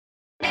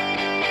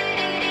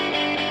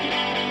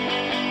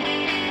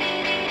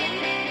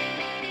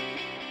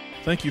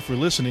Thank you for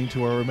listening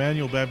to our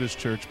Emmanuel Baptist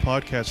Church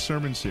podcast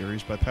sermon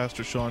series by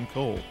Pastor Sean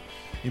Cole.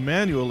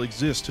 Emmanuel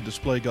exists to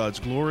display God's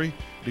glory,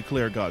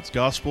 declare God's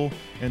gospel,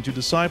 and to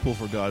disciple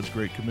for God's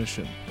Great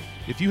Commission.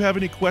 If you have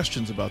any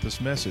questions about this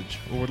message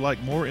or would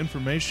like more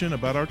information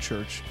about our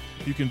church,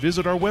 you can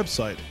visit our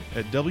website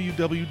at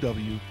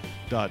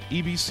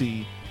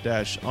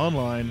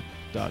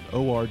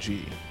www.ebc-online.org.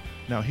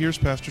 Now here's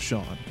Pastor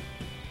Sean.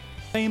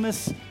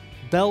 Famous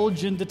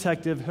Belgian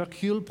detective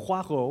Hercule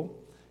Poirot,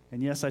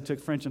 and yes, I took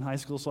French in high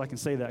school, so I can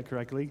say that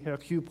correctly,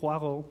 Hercule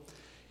Poirot.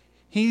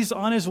 He's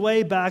on his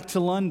way back to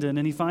London,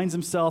 and he finds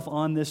himself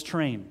on this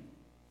train,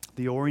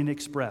 the Orient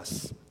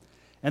Express.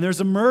 And there's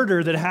a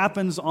murder that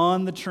happens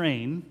on the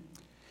train,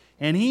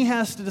 and he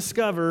has to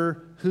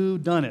discover who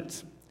done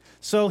it.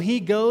 So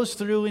he goes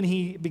through and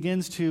he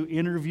begins to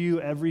interview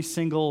every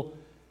single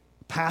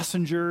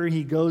passenger.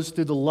 He goes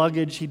through the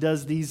luggage. He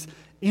does these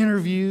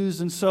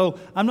interviews. And so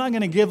I'm not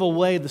going to give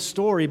away the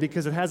story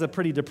because it has a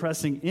pretty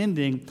depressing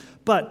ending.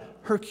 But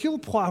Hercule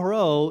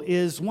Poirot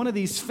is one of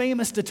these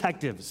famous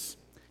detectives.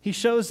 He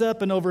shows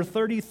up in over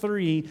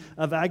 33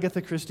 of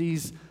Agatha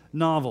Christie's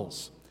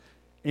novels.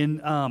 In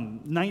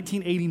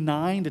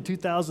 1989 to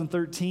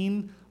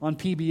 2013 on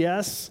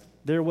PBS,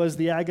 there was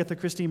the Agatha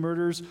Christie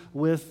Murders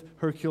with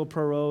Hercule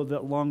Poirot,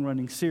 that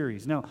long-running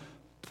series. Now,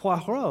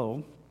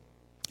 Poirot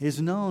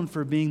is known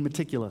for being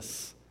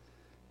meticulous,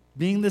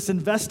 being this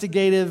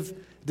investigative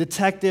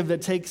detective that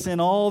takes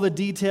in all the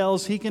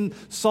details. He can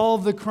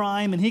solve the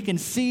crime and he can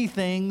see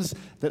things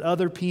that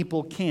other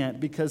people can't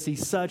because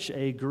he's such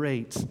a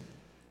great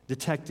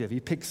detective. He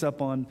picks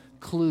up on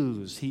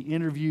clues. He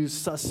interviews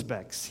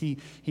suspects. He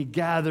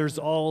gathers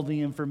all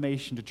the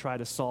information to try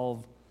to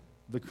solve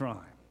the crime.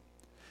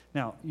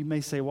 Now, you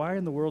may say, why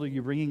in the world are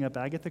you bringing up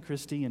Agatha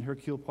Christie and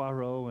Hercule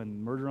Poirot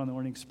and Murder on the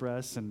Orient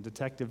Express and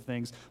detective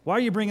things? Why are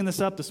you bringing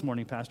this up this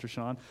morning, Pastor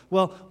Sean?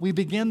 Well, we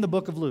begin the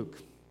book of Luke.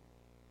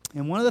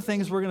 And one of the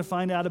things we're going to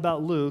find out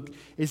about Luke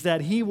is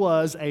that he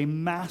was a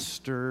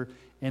master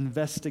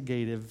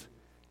investigative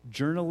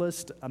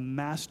journalist, a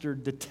master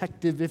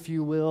detective, if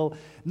you will,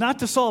 not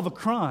to solve a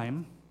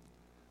crime,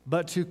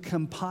 but to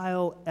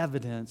compile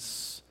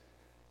evidence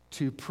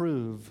to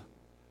prove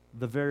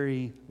the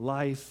very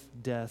life,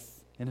 death,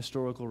 and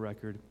historical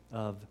record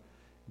of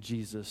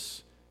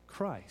Jesus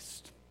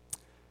Christ.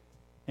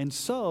 And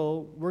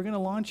so, we're going to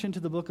launch into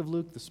the book of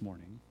Luke this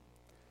morning.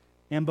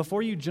 And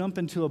before you jump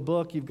into a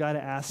book, you've got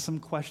to ask some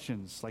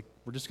questions. Like,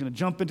 we're just going to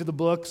jump into the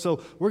book.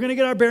 So, we're going to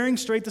get our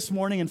bearings straight this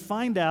morning and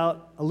find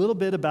out a little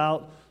bit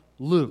about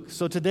Luke.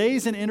 So,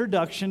 today's an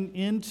introduction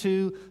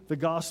into the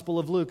Gospel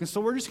of Luke. And so,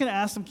 we're just going to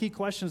ask some key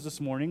questions this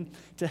morning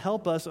to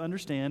help us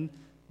understand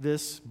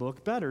this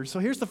book better. So,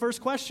 here's the first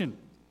question.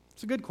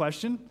 It's a good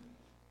question.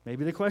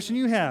 Maybe the question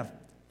you have.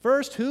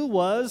 First, who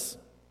was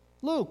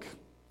Luke?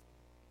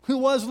 Who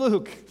was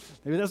Luke?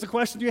 Maybe that's the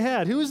question you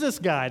had. Who is this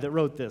guy that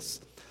wrote this?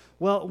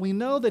 Well, we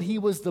know that he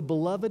was the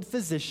beloved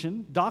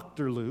physician,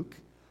 Dr. Luke,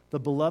 the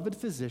beloved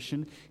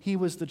physician. He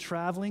was the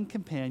traveling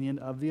companion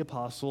of the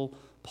Apostle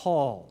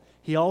Paul.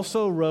 He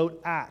also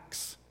wrote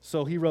Acts.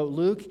 So he wrote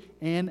Luke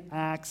and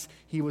Acts.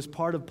 He was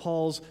part of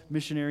Paul's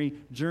missionary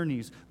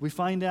journeys. We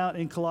find out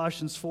in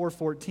Colossians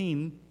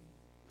 4:14,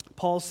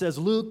 Paul says,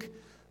 Luke,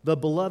 the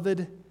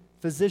beloved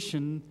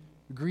physician,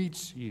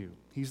 greets you.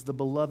 He's the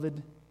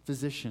beloved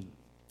physician.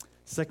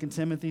 2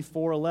 Timothy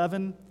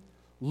 4:11,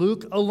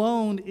 Luke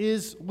alone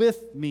is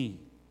with me.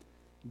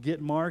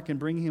 Get Mark and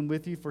bring him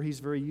with you, for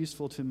he's very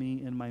useful to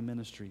me in my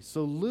ministry.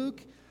 So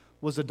Luke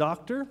was a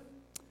doctor.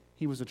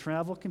 He was a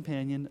travel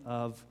companion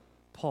of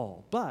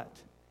Paul.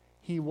 But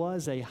he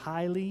was a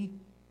highly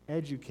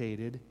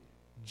educated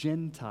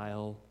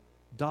Gentile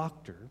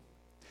doctor.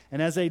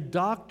 And as a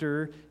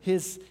doctor,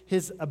 his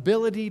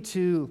ability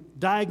to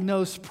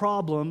diagnose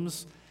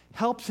problems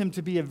helps him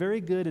to be a very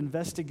good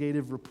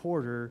investigative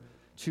reporter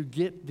to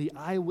get the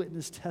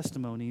eyewitness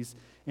testimonies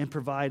and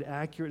provide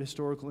accurate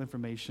historical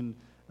information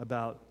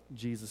about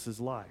Jesus'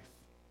 life.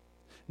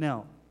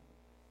 Now,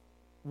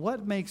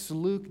 what makes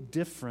Luke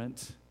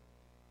different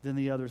than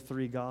the other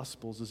three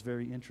Gospels is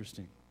very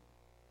interesting.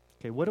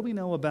 Okay, what do we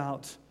know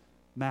about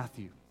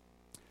Matthew?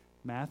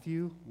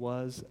 Matthew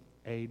was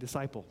a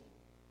disciple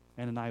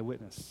and an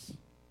eyewitness.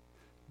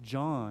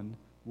 John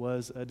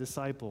was a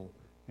disciple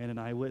and an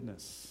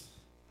eyewitness.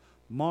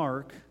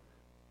 Mark's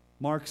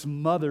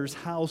mother's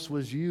house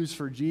was used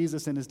for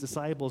Jesus and his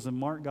disciples, and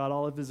Mark got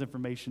all of his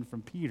information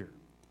from Peter.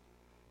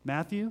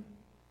 Matthew,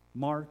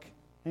 Mark,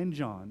 and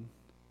John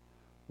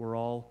were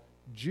all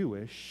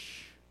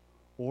Jewish,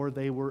 or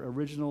they were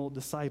original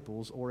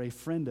disciples or a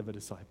friend of a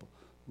disciple.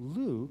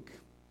 Luke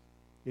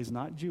is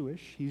not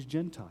Jewish, he's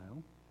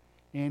Gentile,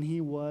 and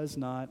he was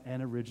not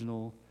an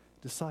original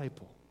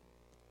disciple.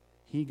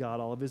 He got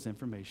all of his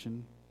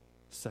information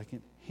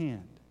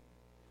secondhand.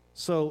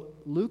 So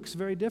Luke's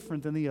very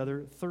different than the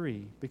other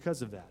three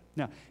because of that.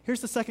 Now,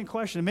 here's the second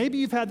question. Maybe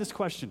you've had this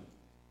question,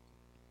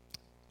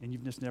 and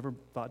you've just never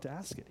thought to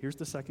ask it. Here's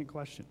the second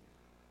question.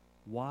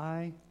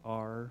 Why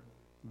are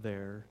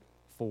there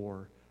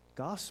 4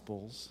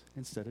 Gospels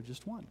instead of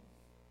just one?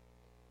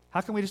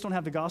 How come we just don't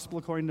have the gospel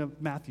according to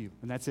Matthew,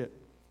 and that's it?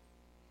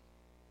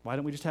 Why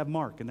don't we just have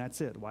Mark, and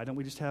that's it? Why don't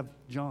we just have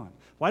John?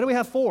 Why do we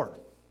have 4?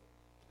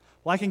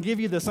 Well, I can give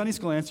you the Sunday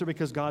school answer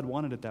because God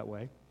wanted it that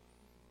way,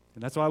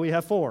 and that's why we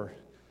have 4.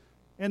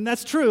 And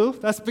that's true.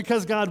 That's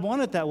because God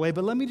wanted it that way,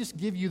 but let me just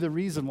give you the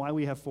reason why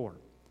we have 4.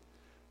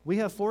 We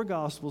have 4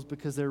 gospels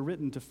because they're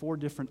written to 4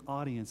 different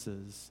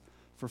audiences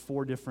for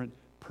 4 different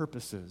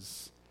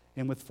purposes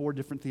and with 4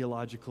 different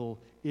theological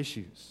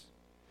issues.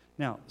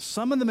 Now,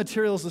 some of the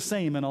material is the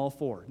same in all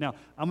 4. Now,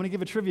 I'm going to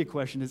give a trivia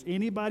question. Does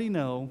anybody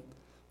know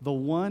the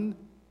one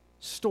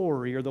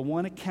story or the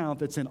one account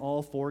that's in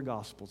all 4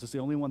 Gospels? It's the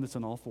only one that's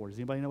in all 4. Does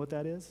anybody know what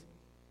that is?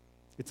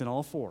 It's in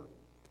all 4.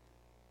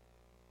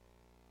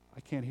 I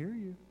can't hear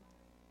you.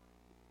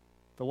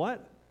 The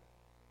what?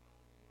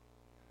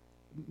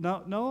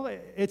 No,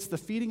 it's the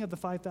feeding of the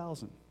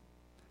 5,000.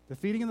 The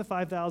feeding of the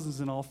 5,000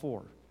 is in all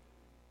 4.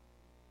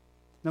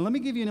 Now, let me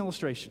give you an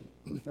illustration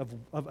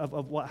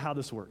of how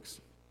this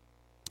works.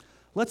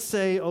 Let's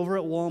say over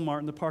at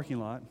Walmart in the parking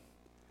lot,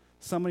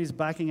 somebody's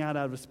backing out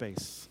of a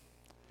space.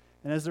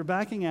 And as they're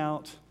backing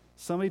out,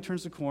 somebody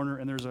turns the corner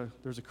and there's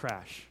a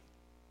crash.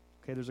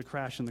 Okay, there's a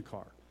crash in the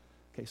car.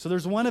 Okay, so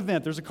there's one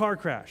event, there's a car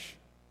crash.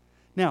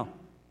 Now,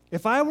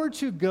 if I were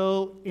to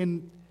go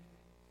and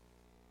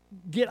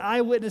get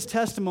eyewitness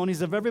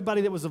testimonies of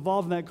everybody that was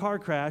involved in that car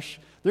crash,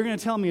 they're going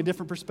to tell me a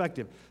different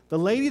perspective. The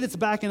lady that's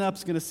backing up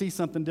is going to see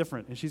something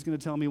different, and she's going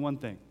to tell me one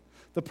thing.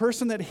 The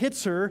person that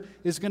hits her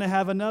is going to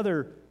have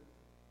another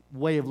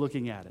way of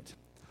looking at it.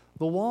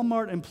 The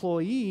Walmart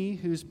employee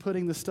who's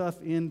putting the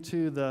stuff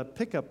into the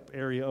pickup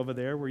area over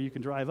there where you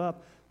can drive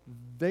up,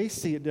 they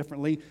see it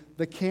differently.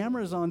 The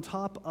cameras on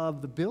top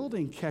of the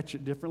building catch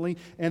it differently,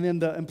 and then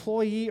the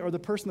employee or the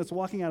person that's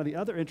walking out of the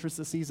other entrance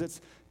that sees it's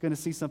going to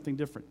see something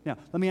different. Now,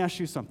 let me ask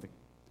you something.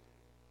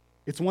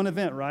 It's one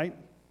event, right?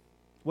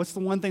 What's the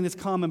one thing that's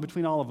common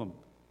between all of them?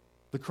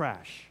 The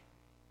crash.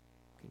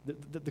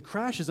 The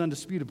crash is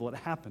undisputable. It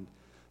happened.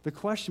 The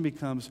question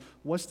becomes,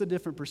 what's the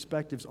different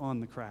perspectives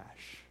on the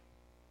crash?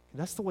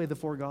 That's the way the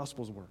 4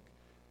 Gospels work.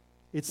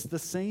 It's the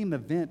same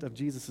event of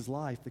Jesus'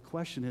 life. The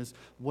question is,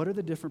 what are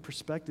the different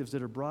perspectives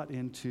that are brought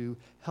in to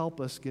help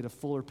us get a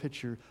fuller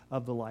picture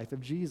of the life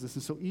of Jesus?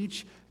 And so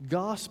each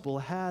gospel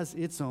has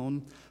its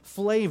own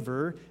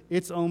flavor,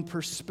 its own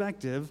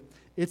perspective,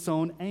 its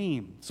own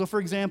aim. So for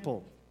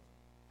example,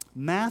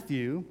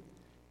 Matthew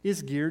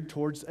is geared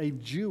towards a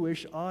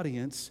Jewish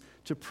audience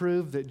to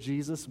prove that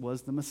Jesus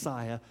was the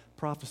Messiah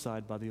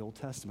prophesied by the Old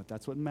Testament.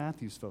 That's what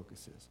Matthew's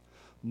focus is.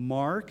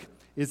 Mark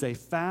is a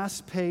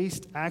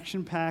fast-paced,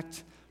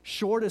 action-packed,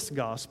 shortest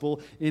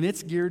gospel, and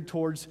it's geared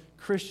towards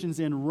Christians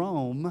in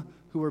Rome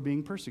who are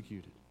being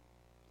persecuted.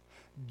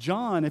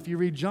 John, if you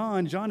read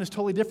John is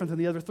totally different than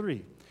the other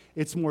 3.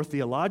 It's more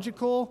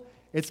theological.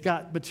 It's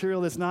got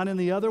material that's not in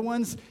the other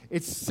ones.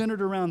 It's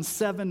centered around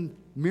 7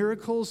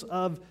 miracles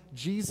of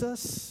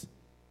Jesus.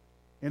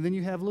 And then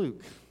you have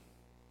Luke,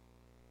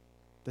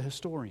 the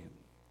historian,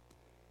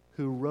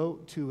 who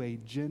wrote to a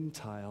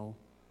Gentile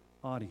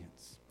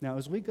audience. Now,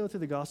 as we go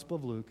through the Gospel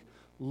of Luke,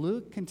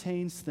 Luke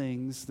contains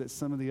things that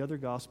some of the other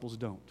Gospels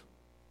don't.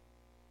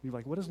 You're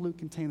like, what does Luke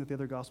contain that the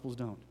other Gospels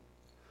don't?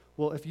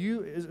 Well,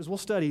 as we'll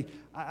study,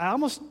 I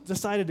almost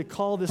decided to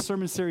call this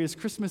sermon series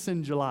Christmas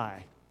in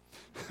July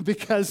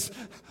because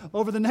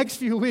over the next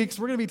few weeks,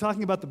 we're going to be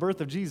talking about the birth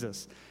of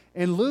Jesus.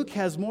 And Luke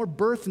has more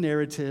birth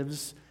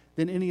narratives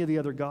than any of the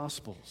other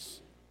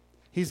Gospels.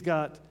 He's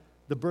got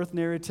the birth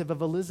narrative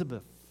of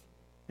Elizabeth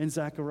and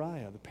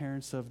Zechariah, the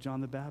parents of John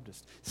the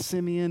Baptist,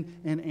 Simeon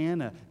and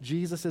Anna,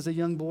 Jesus as a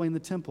young boy in the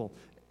temple.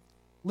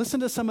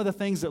 Listen to some of the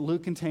things that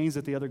Luke contains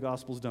that the other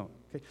Gospels don't.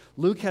 Okay?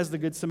 Luke has the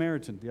Good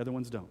Samaritan, the other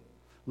ones don't.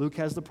 Luke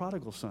has the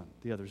prodigal son,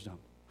 the others don't.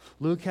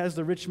 Luke has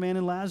the rich man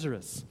and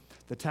Lazarus,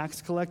 the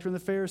tax collector and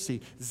the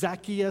Pharisee.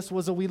 Zacchaeus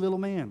was a wee little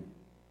man,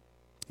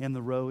 and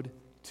the road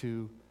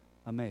to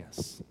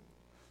Emmaus.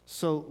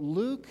 So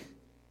Luke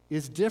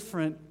is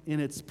different in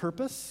its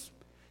purpose.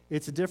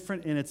 It's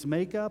different in its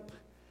makeup.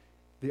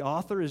 The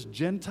author is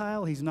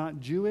Gentile. He's not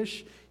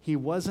Jewish. He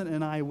wasn't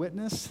an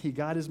eyewitness. He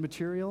got his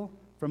material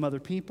from other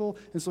people.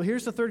 And so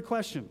here's the third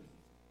question.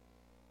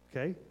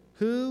 Okay?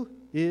 Who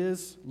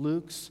is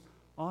Luke's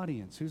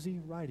audience? Who's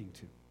he writing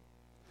to?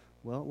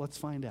 Well, let's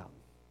find out.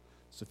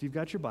 So if you've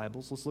got your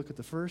Bibles, let's look at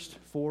the first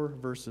 4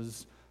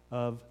 verses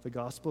of the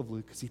Gospel of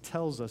Luke because he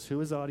tells us who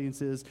his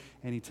audience is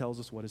and he tells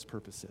us what his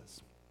purpose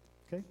is.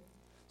 Okay?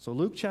 So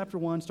Luke chapter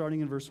 1,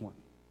 starting in verse 1.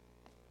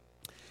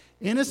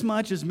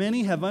 Inasmuch as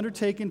many have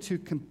undertaken to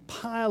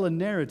compile a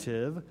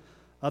narrative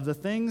of the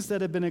things that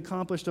have been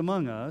accomplished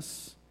among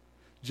us,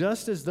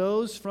 just as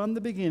those from the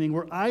beginning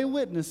were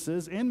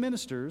eyewitnesses and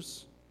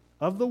ministers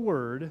of the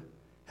word,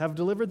 have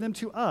delivered them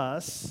to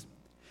us,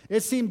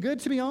 it seemed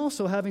good to me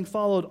also, having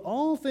followed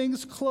all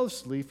things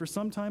closely for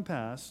some time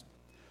past,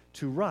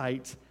 to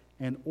write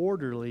an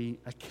orderly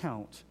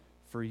account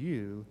for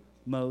you,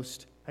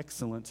 most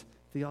excellent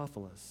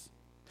Theophilus,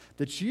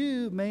 that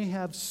you may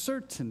have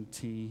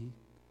certainty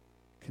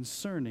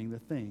concerning the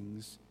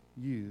things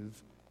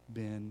you've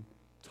been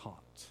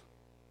taught.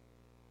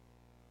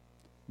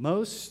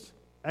 Most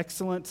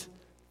excellent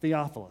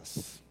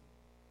Theophilus.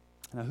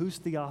 Now, who's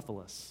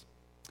Theophilus?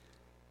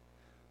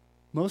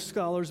 Most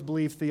scholars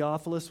believe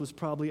Theophilus was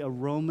probably a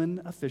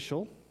Roman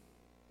official,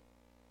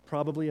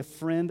 probably a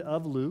friend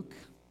of Luke,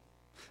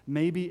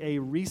 maybe a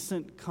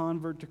recent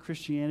convert to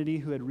Christianity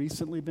who had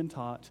recently been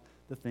taught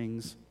the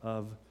things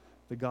of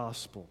the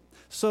gospel.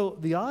 So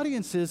the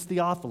audience is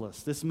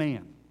Theophilus, this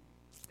man,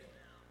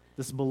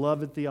 this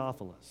beloved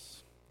Theophilus.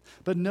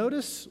 But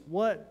notice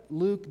what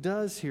Luke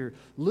does here.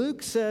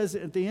 Luke says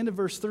at the end of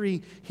verse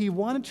 3, he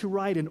wanted to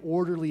write an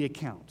orderly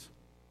account.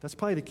 That's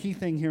probably the key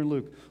thing here in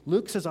Luke.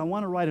 Luke says, I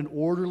want to write an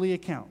orderly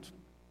account.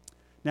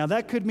 Now,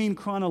 that could mean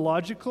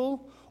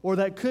chronological, or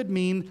that could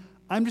mean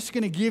I'm just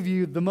going to give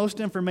you the most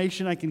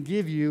information I can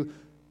give you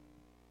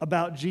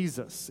about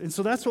Jesus. And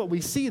so that's what we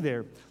see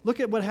there.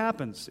 Look at what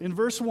happens. In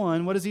verse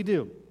 1, what does he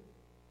do?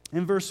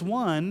 In verse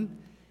 1,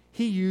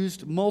 he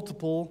used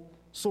multiple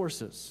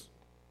sources.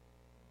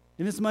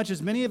 Inasmuch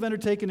as many have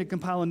undertaken to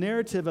compile a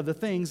narrative of the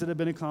things that have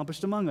been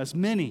accomplished among us.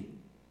 Many.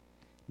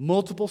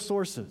 Multiple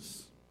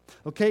sources.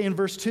 Okay, in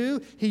verse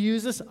 2, he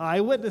uses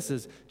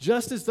eyewitnesses,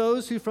 just as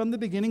those who from the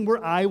beginning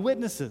were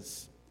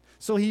eyewitnesses.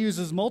 So he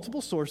uses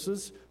multiple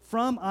sources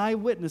from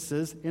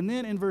eyewitnesses. And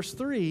then in verse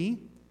 3,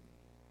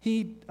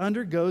 he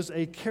undergoes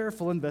a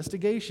careful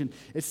investigation.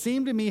 It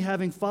seemed to me,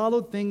 having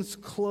followed things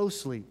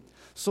closely.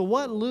 So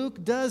what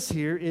Luke does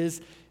here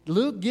is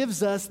Luke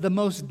gives us the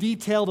most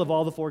detailed of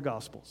all the four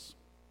Gospels.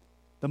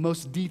 The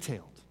most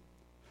detailed.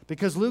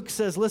 Because Luke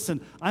says,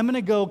 listen, I'm going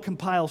to go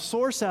compile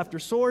source after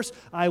source,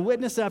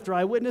 eyewitness after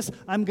eyewitness.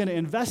 I'm going to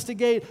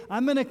investigate.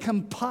 I'm going to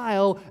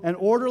compile an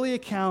orderly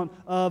account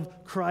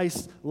of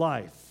Christ's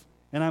life.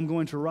 And I'm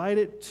going to write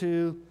it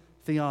to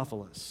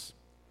Theophilus.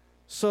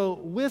 So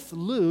with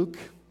Luke,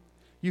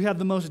 you have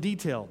the most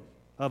detailed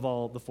of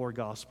all the four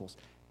Gospels.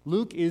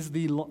 Let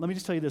me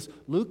just tell you this.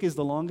 Luke is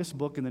the longest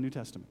book in the New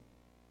Testament.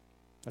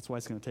 That's why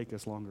it's going to take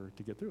us longer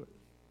to get through it.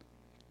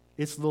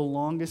 It's the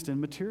longest in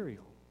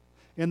material.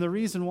 And the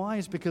reason why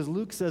is because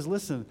Luke says,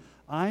 listen,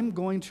 I'm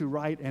going to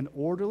write an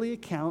orderly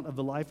account of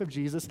the life of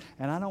Jesus,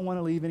 and I don't want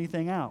to leave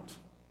anything out.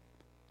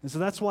 And so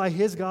that's why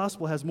his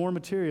gospel has more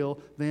material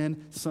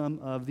than some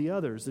of the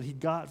others that he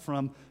got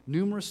from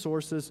numerous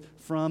sources,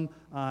 from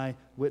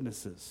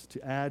eyewitnesses,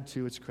 to add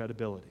to its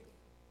credibility.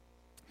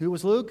 Who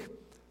was Luke?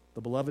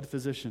 The beloved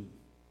physician.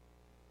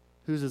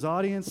 Who's his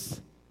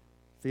audience?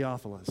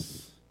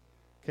 Theophilus.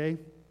 Okay,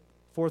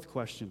 fourth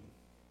question.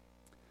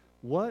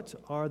 What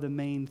are the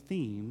main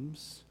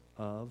themes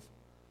of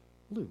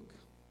Luke?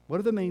 What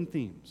are the main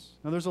themes?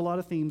 Now, there's a lot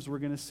of themes we're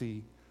going to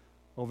see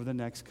over the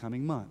next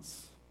coming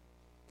months.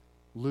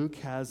 Luke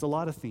has a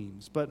lot of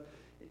themes, but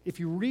if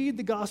you read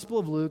the Gospel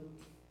of Luke,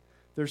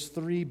 there's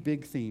three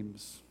big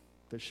themes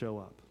that show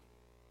up.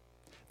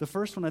 The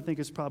first one, I think,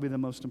 is probably the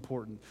most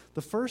important.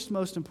 The first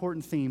most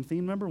important theme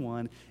number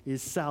one,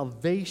 is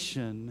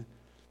salvation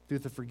through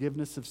the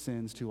forgiveness of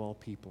sins to all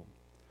people.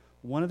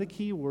 One of the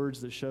key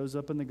words that shows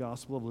up in the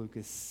Gospel of Luke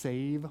is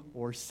save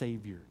or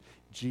Savior.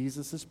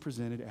 Jesus is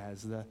presented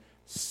as the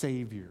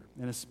Savior,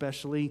 and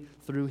especially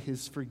through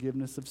his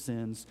forgiveness of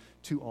sins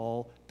to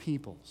all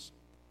peoples.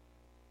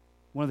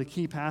 One of the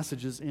key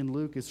passages in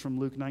Luke is from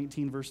Luke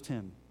 19, verse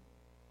 10.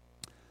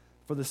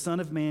 For the Son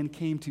of Man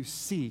came to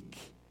seek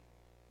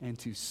and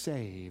to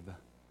save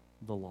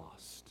the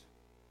lost.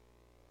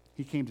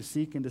 He came to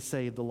seek and to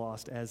save the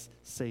lost as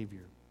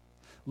Savior.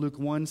 Luke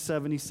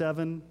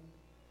 1:77,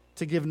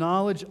 to give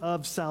knowledge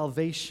of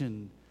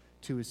salvation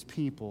to his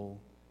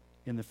people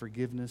in the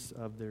forgiveness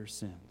of their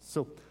sins.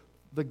 So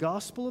the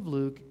Gospel of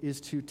Luke is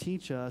to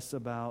teach us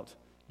about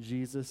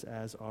Jesus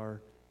as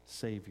our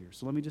Savior.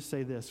 So let me just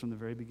say this from the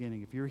very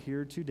beginning. If you're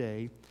here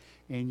today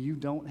and you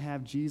don't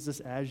have Jesus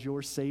as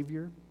your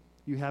Savior,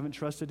 you haven't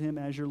trusted him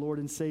as your Lord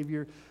and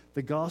Savior,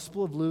 the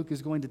Gospel of Luke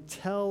is going to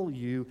tell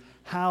you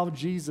how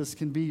Jesus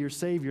can be your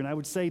Savior. And I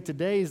would say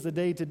today is the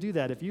day to do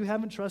that. If you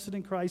haven't trusted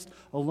in Christ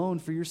alone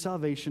for your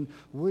salvation,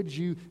 would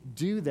you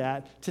do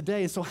that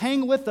today? And so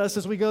hang with us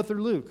as we go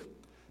through Luke.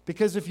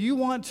 Because if you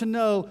want to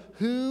know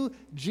who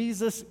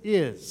Jesus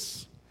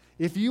is,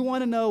 if you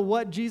want to know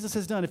what Jesus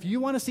has done, if you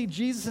want to see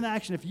Jesus in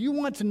action, if you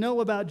want to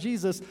know about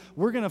Jesus,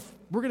 we're going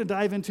to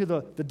dive into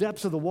the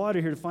depths of the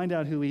water here to find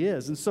out who he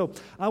is. And so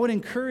I would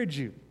encourage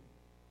you,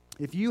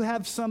 if you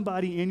have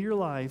somebody in your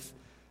life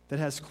that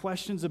has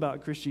questions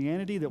about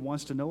Christianity, that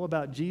wants to know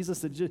about Jesus,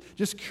 that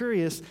just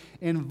curious,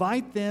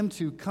 invite them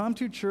to come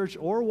to church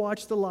or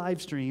watch the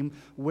live stream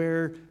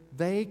where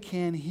they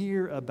can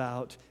hear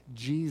about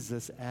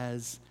Jesus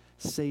as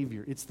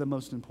Savior. It's the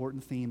most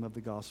important theme of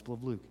the Gospel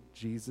of Luke,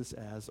 Jesus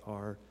as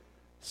our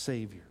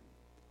Savior.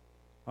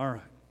 All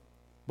right,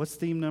 what's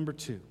theme number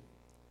 2?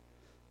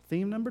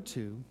 Theme number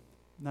 2,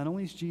 not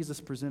only is Jesus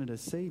presented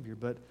as Savior,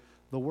 but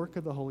the work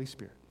of the Holy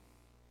Spirit.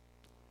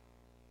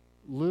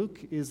 Luke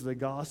is the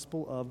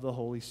gospel of the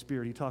Holy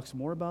Spirit. He talks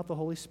more about the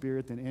Holy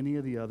Spirit than any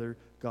of the other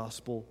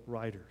gospel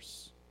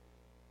writers.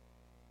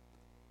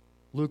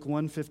 Luke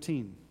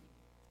 1:15,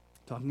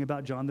 talking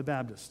about John the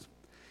Baptist.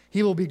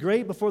 He will be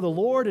great before the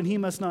Lord, and he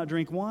must not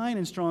drink wine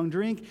and strong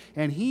drink,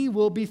 and he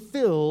will be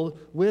filled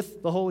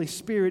with the Holy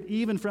Spirit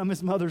even from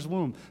his mother's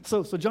womb.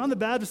 So John the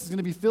Baptist is going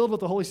to be filled with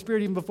the Holy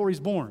Spirit even before he's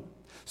born.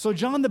 So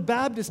John the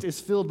Baptist is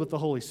filled with the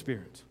Holy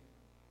Spirit.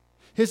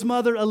 His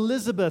mother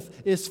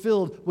Elizabeth is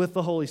filled with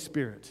the Holy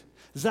Spirit.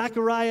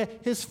 Zechariah,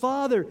 his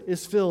father,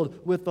 is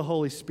filled with the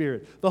Holy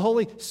Spirit. The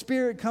Holy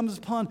Spirit comes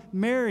upon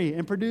Mary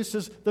and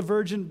produces the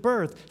virgin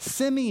birth.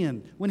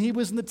 Simeon, when he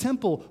was in the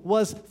temple,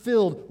 was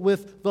filled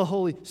with the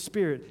Holy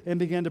Spirit and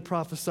began to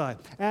prophesy.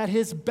 At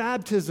his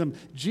baptism,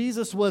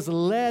 Jesus was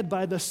led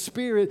by the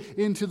Spirit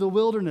into the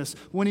wilderness.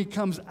 When he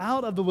comes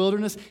out of the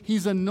wilderness,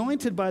 he's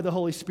anointed by the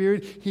Holy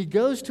Spirit. He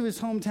goes to his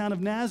hometown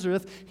of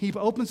Nazareth. He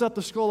opens up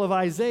the scroll of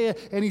Isaiah,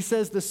 and he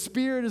says, "The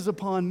Spirit is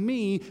upon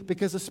me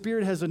because the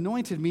Spirit has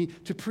anointed me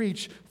to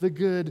preach the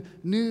good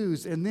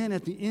news." And then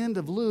at the end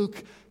of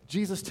Luke,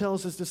 Jesus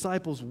tells his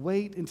disciples,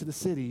 "Wait into the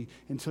city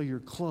until you're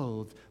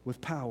clothed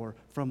with power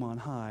from on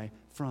high,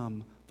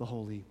 from the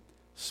Holy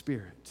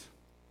Spirit."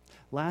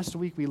 Last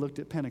week we looked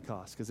at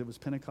Pentecost because it was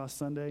Pentecost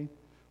Sunday.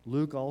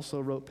 Luke also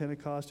wrote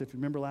Pentecost. If you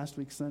remember last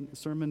week's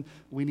sermon,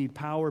 we need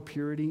power,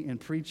 purity, and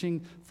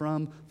preaching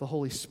from the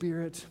Holy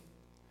Spirit.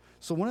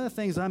 So one of the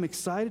things I'm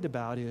excited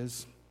about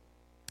is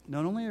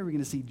not only are we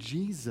going to see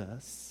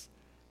Jesus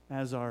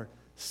as our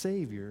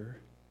Savior,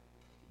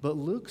 but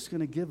Luke's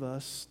going to give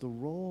us the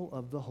role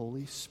of the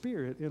Holy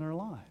Spirit in our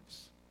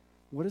lives.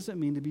 What does it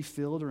mean to be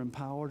filled or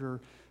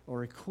empowered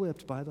or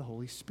equipped by the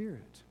Holy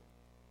Spirit?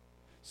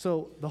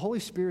 So the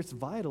Holy Spirit's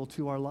vital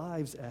to our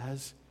lives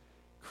as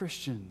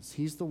Christians.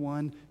 He's the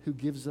one who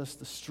gives us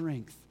the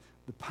strength,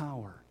 the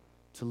power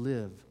to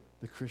live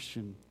the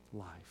Christian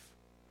life.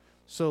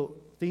 So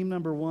theme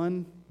number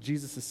one,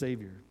 Jesus is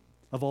Savior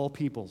of all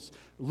peoples.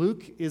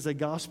 Luke is a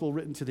gospel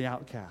written to the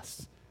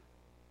outcasts.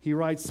 He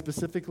writes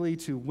specifically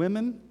to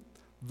women,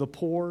 the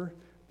poor,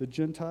 the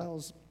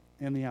Gentiles,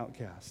 and the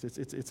outcasts.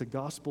 It's a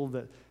gospel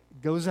that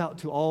goes out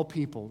to all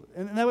people.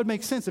 And that would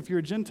make sense if you're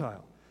a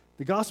Gentile.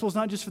 The gospel is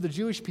not just for the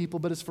Jewish people,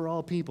 but it's for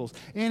all peoples.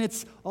 And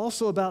it's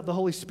also about the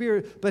Holy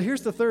Spirit. But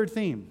here's the third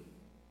theme.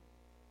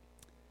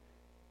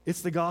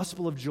 It's the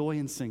gospel of joy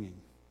and singing.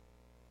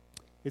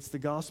 It's the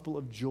gospel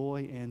of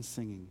joy and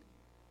singing.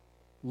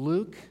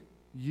 Luke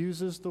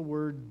uses the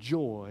word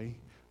joy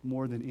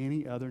more than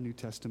any other New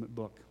Testament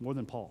book, more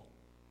than Paul.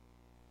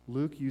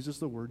 Luke uses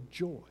the word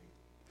joy.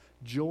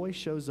 Joy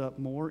shows up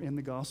more in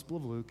the Gospel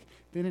of Luke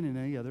than in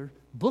any other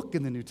book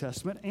in the New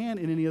Testament and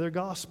in any other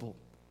gospel.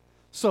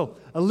 So,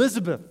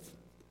 Elizabeth,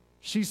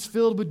 she's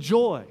filled with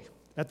joy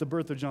at the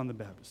birth of John the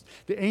Baptist.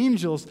 The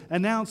angels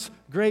announce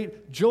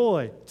great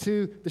joy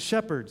to the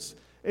shepherds.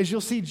 As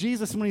you'll see,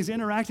 Jesus, when he's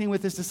interacting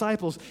with his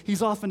disciples,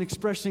 he's often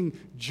expressing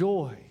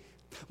joy.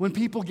 When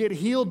people get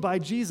healed by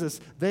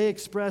Jesus, they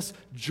express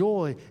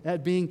joy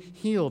at being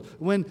healed.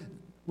 When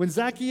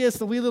Zacchaeus,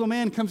 the wee little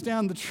man, comes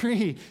down the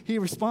tree, he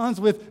responds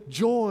with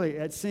joy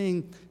at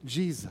seeing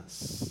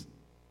Jesus.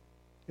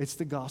 It's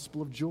the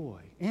gospel of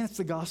joy, and it's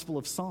the gospel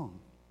of song.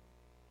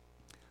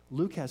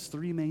 Luke has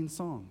three main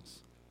songs,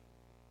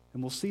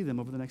 and we'll see them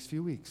over the next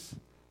few weeks.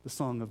 The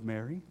song of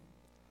Mary,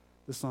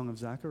 the song of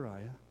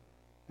Zechariah,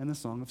 and the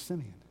song of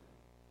Simeon.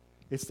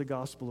 It's the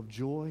gospel of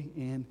joy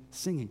and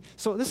singing.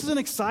 So this is an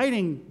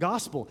exciting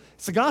gospel.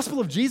 It's the gospel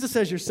of Jesus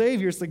as your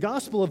Savior. It's the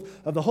gospel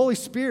of the Holy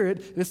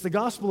Spirit. It's the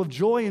gospel of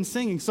joy and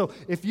singing. So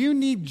if you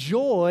need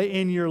joy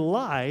in your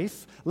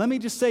life, let me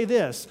just say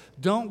this.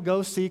 Don't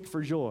go seek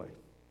for joy.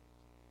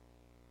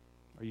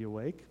 Are you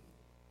awake?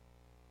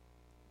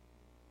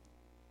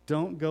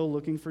 Don't go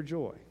looking for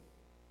joy.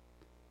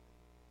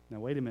 Now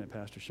wait a minute,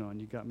 Pastor Sean.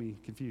 You got me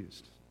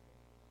confused.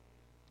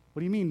 What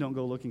do you mean don't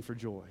go looking for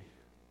joy?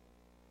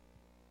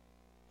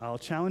 I'll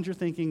challenge your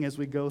thinking as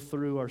we go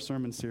through our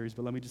sermon series,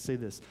 but let me just say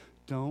this.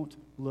 Don't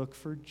look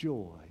for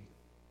joy.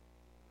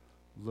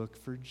 Look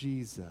for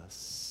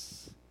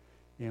Jesus.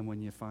 And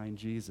when you find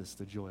Jesus,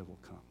 the joy will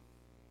come.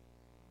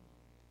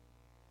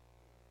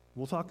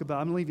 We'll talk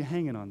about, I'm going to leave you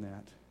hanging on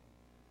that.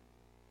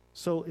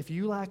 So if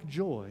you lack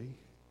joy,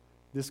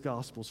 this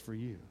gospel's for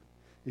you.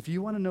 If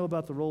you want to know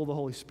about the role of the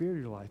Holy Spirit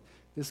in your life,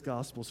 this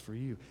gospel's for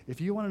you.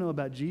 If you want to know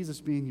about Jesus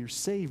being your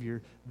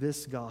Savior,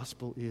 this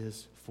gospel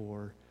is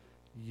for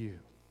you.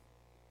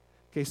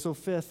 Okay, so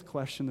fifth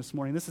question this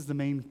morning. This is the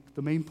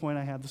main point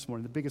I have this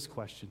morning, the biggest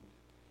question.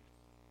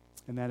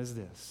 And that is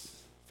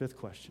this. Fifth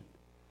question.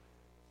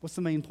 What's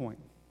the main point?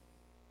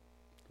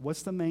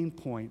 What's the main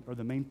point or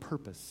the main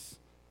purpose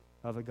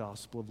of the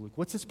Gospel of Luke?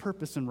 What's its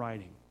purpose in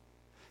writing?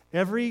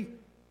 Every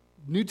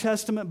New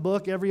Testament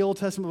book, every Old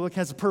Testament book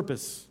has a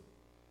purpose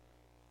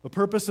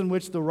in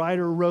which the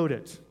writer wrote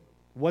it.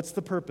 What's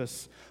the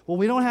purpose? Well,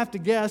 we don't have to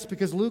guess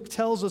because Luke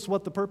tells us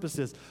what the purpose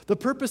is. The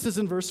purpose is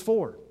in verse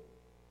 4.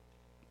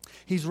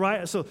 He's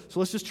right. So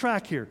let's just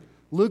track here.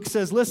 Luke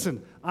says,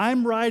 listen,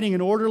 I'm writing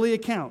an orderly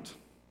account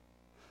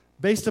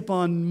based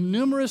upon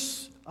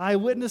numerous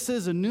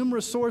eyewitnesses and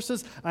numerous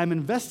sources. I'm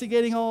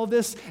investigating all of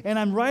this, and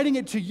I'm writing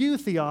it to you,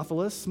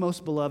 Theophilus,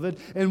 most beloved.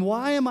 And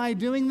why am I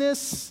doing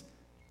this?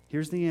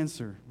 Here's the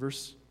answer,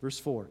 verse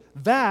 4.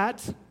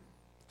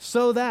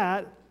 So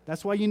that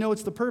That's why you know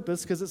it's the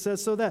purpose, because it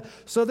says so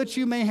that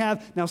you may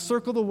have, now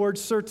circle the word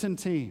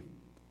certainty.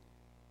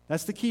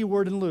 That's the key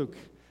word in Luke,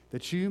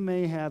 that you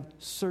may have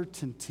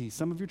certainty.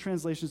 Some of your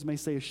translations may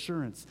say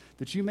assurance,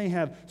 that you may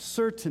have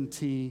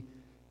certainty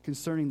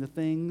concerning the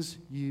things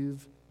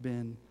you've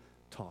been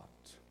taught.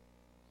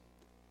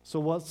 So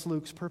what's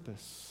Luke's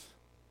purpose?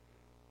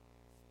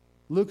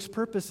 Luke's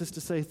purpose is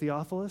to say,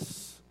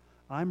 Theophilus,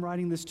 I'm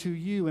writing this to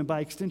you, and by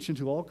extension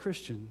to all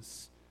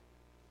Christians,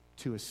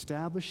 to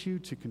establish you,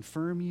 to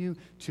confirm you,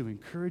 to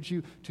encourage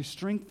you, to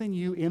strengthen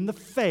you in the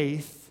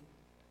faith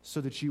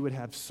so that you would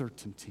have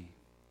certainty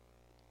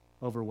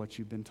over what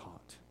you've been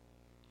taught.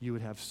 You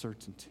would have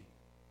certainty.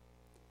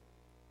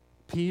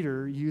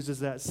 Peter uses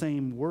that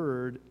same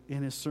word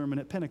in his sermon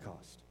at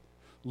Pentecost.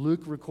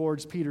 Luke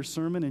records Peter's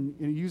sermon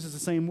and uses the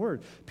same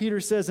word. Peter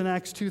says in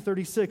Acts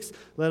 2:36,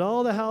 let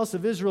all the house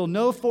of Israel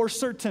know for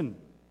certain.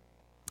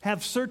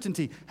 Have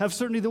certainty. Have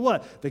certainty that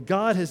what? That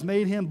God has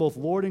made him both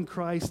Lord and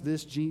Christ,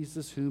 this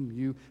Jesus whom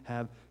you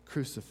have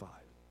crucified.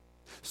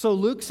 So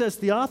Luke says,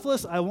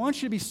 Theophilus, I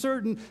want you to be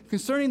certain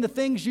concerning the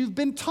things you've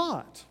been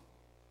taught.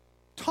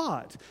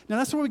 Taught. Now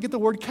that's where we get the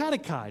word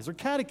catechize or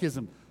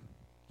catechism.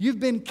 You've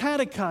been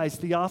catechized,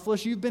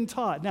 Theophilus. You've been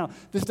taught. Now,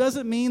 this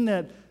doesn't mean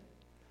that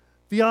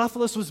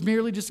Theophilus was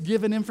merely just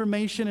given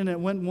information and it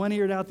went one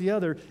ear and out the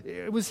other.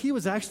 He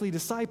was actually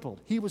discipled.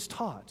 He was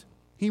taught.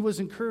 He was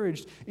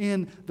encouraged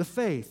in the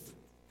faith.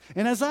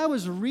 And as I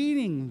was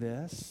reading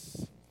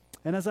this,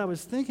 and as I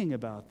was thinking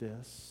about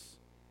this,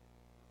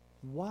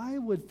 why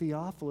would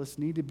Theophilus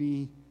need to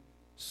be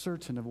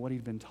certain of what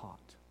he'd been taught?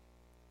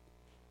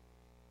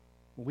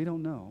 Well, we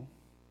don't know,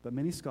 but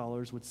many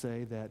scholars would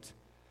say that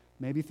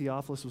maybe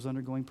Theophilus was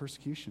undergoing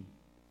persecution.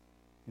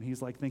 And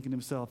he's like thinking to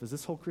himself, is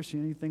this whole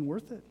Christianity thing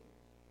worth it?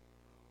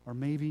 Or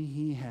maybe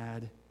he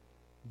had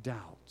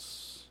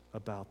doubts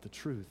about the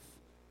truth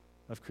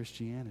of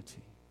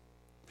Christianity.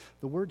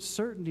 The word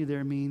certainty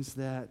there means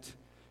that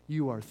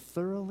you are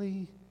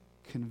thoroughly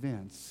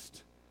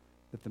convinced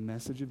that the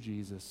message of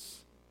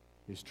Jesus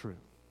is true.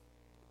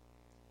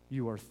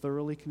 You are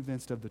thoroughly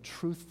convinced of the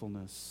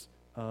truthfulness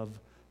of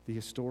the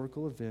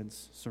historical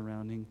events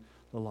surrounding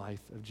the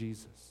life of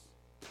Jesus.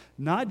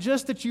 Not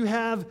just that you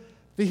have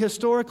the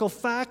historical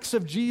facts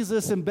of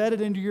Jesus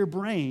embedded into your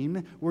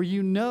brain where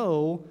you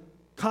know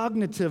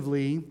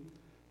cognitively,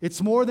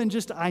 it's more than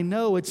just I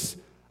know, it's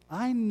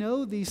I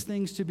know these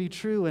things to be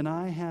true and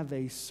I have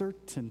a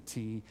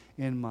certainty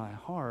in my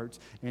heart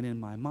and in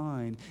my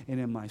mind and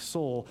in my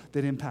soul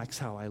that impacts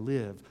how I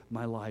live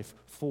my life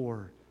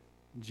for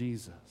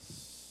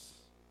Jesus.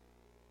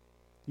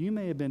 You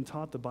may have been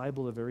taught the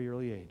Bible at a very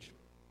early age,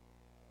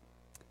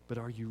 but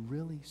are you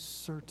really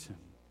certain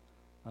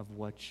of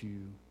what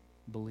you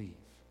believe?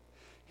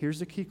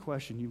 Here's a key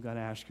question you've got to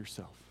ask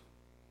yourself.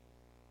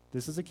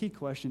 This is a key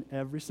question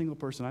every single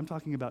person, I'm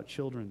talking about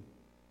children,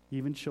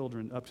 even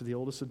children up to the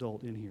oldest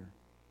adult in here.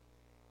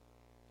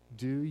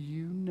 Do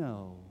you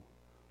know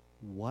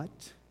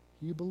what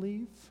you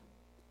believe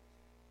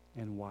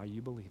and why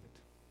you believe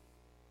it?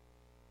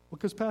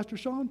 Because Pastor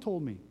Sean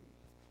told me.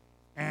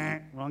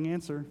 Wrong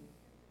answer.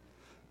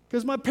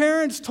 Because my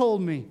parents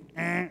told me.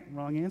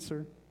 Wrong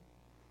answer.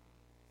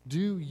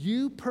 Do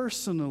you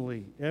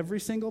personally, every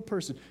single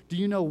person, do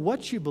you know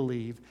what you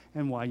believe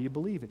and why you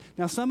believe it?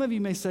 Now, some of you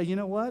may say, you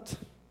know what?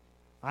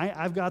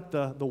 I've got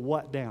the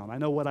what down. I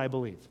know what I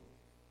believe.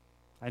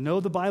 I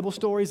know the Bible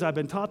stories. I've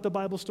been taught the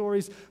Bible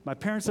stories. My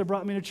parents have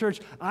brought me to church.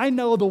 I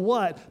know the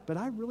what, but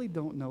I really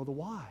don't know the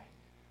why.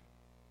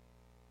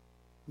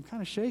 I'm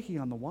kind of shaky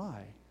on the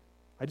why.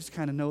 I just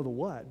kind of know the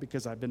what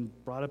because I've been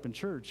brought up in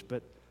church,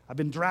 but I've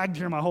been dragged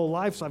here my whole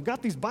life, so I've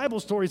got these Bible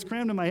stories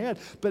crammed in my head.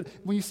 But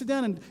when you sit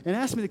down and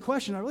ask me the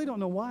question, I really don't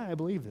know why I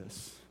believe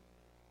this.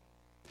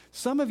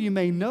 Some of you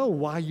may know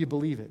why you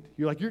believe it.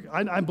 You're like,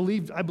 I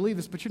believe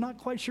this, but you're not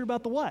quite sure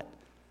about the what.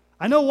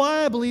 I know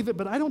why I believe it,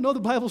 but I don't know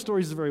the Bible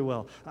stories very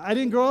well. I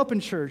didn't grow up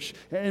in church,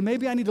 and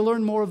maybe I need to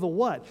learn more of the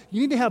what.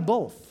 You need to have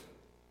both.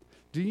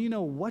 Do you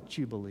know what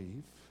you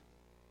believe,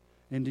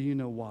 and do you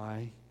know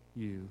why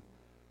you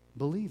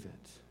believe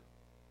it?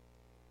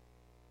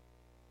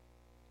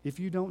 If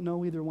you don't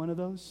know either one of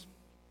those,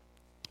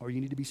 or you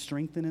need to be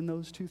strengthened in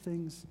those two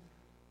things,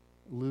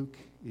 Luke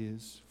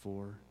is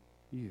for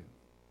you.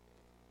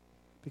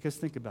 Because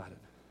think about it.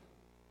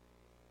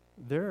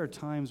 There are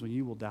times when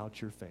you will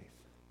doubt your faith.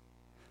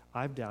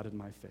 I've doubted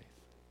my faith.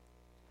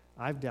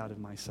 I've doubted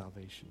my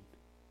salvation.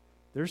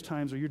 There's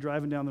times where you're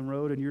driving down the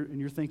road and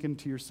you're thinking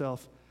to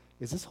yourself,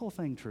 is this whole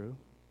thing true?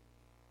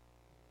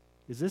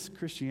 Is this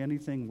Christianity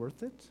thing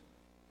worth it?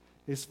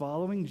 Is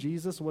following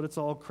Jesus what it's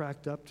all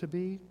cracked up to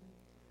be?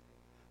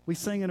 We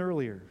sang it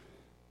earlier.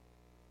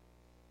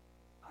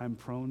 I'm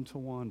prone to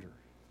wander.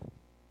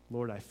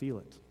 Lord, I feel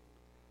it.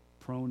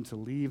 Prone to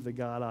leave the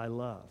God I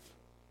love.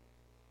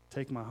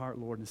 Take my heart,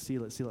 Lord, and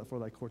seal it for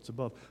thy courts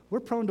above. We're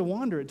prone to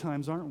wander at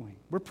times, aren't we?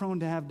 We're prone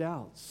to have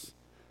doubts.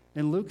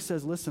 And Luke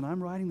says, listen,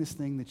 I'm writing this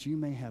thing that you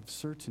may have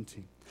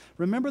certainty.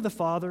 Remember the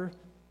father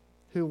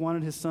who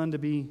wanted his son to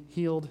be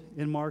healed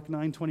in Mark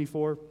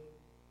 9:24?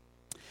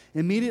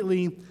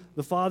 Immediately,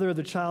 the father of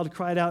the child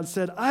cried out and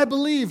said, I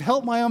believe,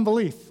 help my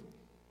unbelief.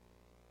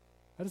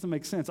 That doesn't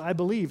make sense. I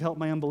believe, help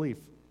my unbelief.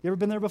 You ever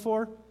been there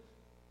before?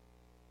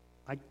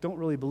 I don't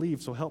really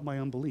believe, so help my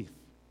unbelief.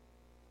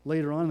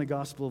 Later on in the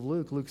Gospel of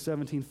Luke, Luke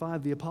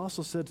 17:5, the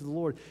apostle said to the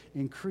Lord,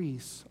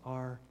 increase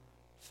our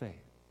faith.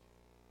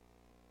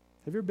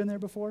 Have you ever been there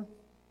before?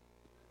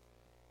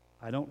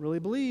 I don't really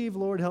believe,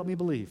 Lord, help me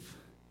believe.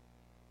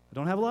 I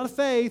don't have a lot of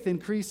faith,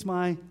 increase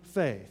my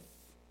faith.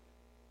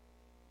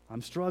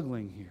 I'm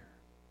struggling here.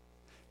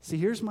 See,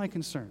 here's my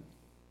concern.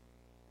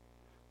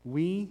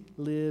 We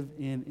live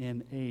in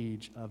an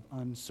age of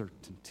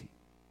uncertainty.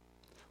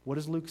 What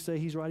does Luke say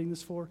he's writing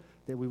this for?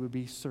 That we would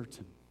be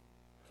certain.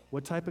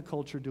 What type of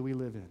culture do we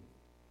live in?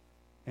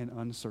 An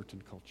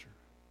uncertain culture.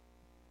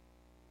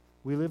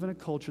 We live in a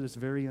culture that's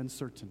very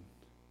uncertain.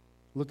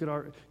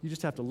 You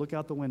just have to look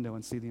out the window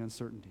and see the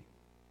uncertainty.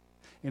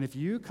 And if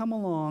you come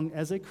along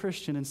as a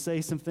Christian and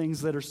say some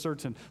things that are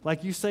certain,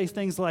 like you say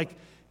things like,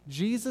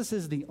 Jesus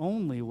is the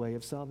only way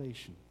of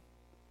salvation,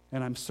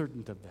 and I'm certain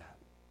of that.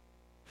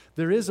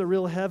 There is a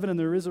real heaven and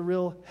there is a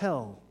real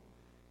hell,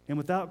 and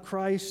without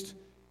Christ,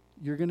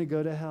 you're going to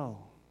go to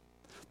hell.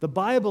 The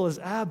Bible is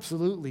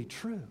absolutely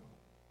true.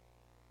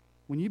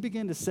 When you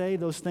begin to say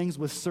those things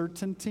with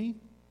certainty,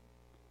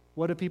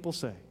 what do people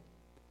say?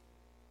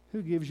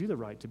 Who gives you the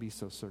right to be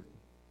so certain?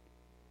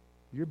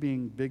 You're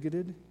being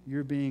bigoted,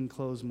 you're being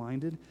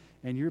closed-minded,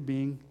 and you're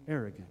being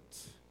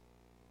arrogant.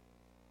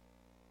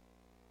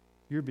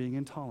 You're being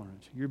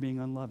intolerant. You're being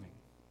unloving.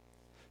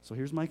 So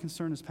here's my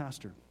concern as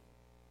pastor.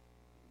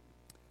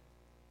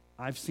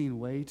 I've seen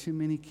way too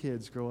many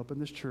kids grow up in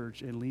this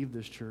church and leave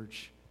this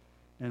church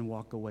and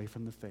walk away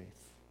from the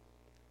faith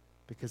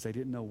because they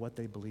didn't know what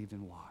they believed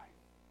and why.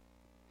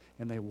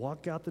 And they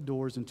walk out the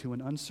doors into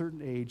an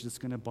uncertain age that's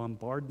going to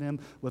bombard them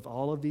with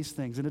all of these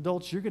things. And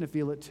adults, you're going to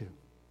feel it too.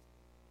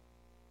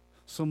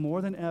 So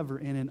more than ever,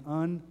 in an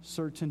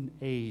uncertain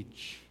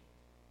age,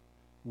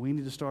 we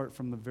need to start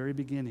from the very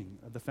beginning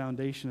of the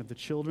foundation of the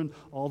children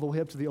all the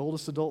way up to the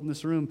oldest adult in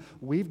this room.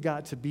 We've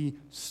got to be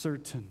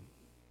certain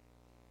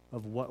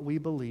of what we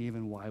believe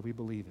and why we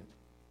believe it.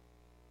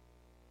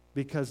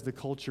 Because the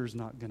culture is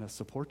not going to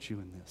support you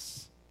in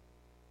this.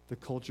 The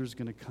culture is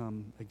going to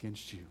come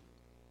against you.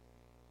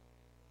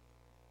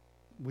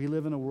 We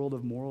live in a world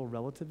of moral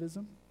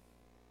relativism.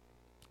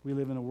 We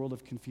live in a world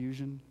of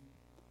confusion.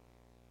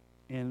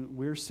 And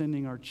we're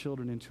sending our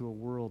children into a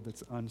world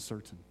that's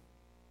uncertain.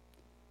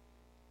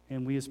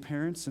 And we as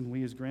parents and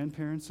we as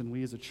grandparents and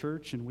we as a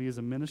church and we as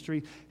a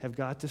ministry have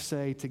got to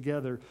say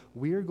together,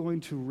 we are going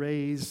to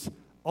raise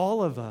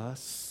all of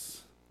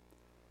us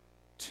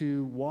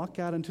to walk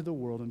out into the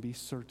world and be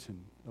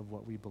certain of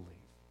what we believe.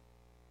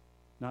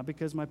 Not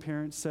because my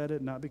parents said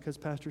it, not because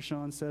Pastor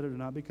Sean said it, or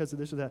not because of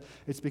this or that.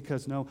 It's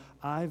because, no,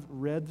 I've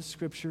read the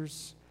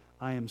scriptures.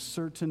 I am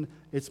certain.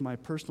 It's my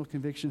personal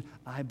conviction.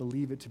 I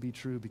believe it to be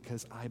true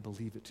because I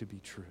believe it to be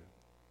true.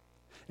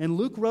 And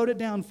Luke wrote it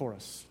down for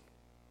us.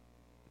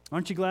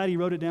 Aren't you glad he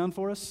wrote it down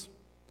for us?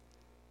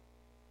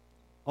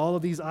 All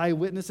of these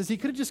eyewitnesses. He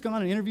could have just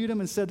gone and interviewed them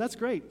and said, that's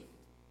great,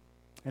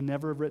 and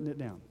never have written it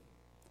down.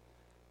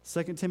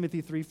 2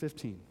 Timothy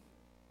 3:15.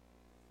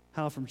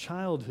 How from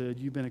childhood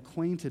you've been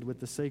acquainted with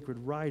the sacred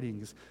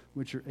writings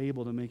which are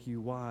able to make you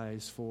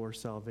wise for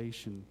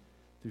salvation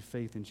through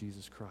faith in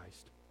Jesus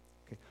Christ.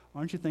 Okay,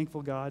 aren't you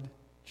thankful God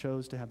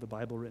chose to have the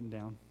Bible written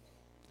down?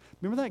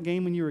 Remember that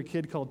game when you were a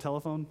kid called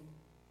telephone?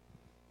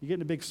 You get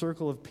in a big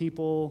circle of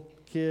people,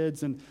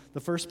 kids, and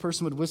the first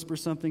person would whisper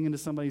something into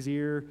somebody's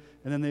ear,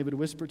 and then they would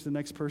whisper it to the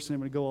next person,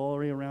 and it would go all the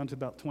way around to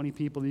about 20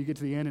 people, and you get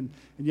to the end, and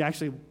you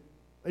actually,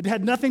 it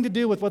had nothing to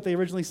do with what they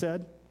originally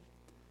said.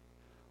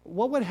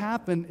 What would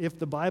happen if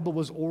the Bible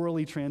was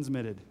orally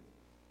transmitted?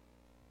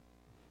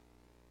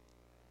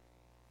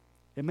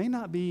 It may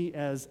not be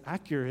as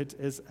accurate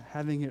as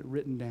having it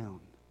written down.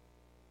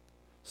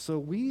 So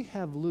we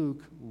have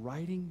Luke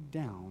writing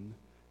down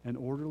an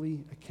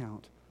orderly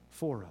account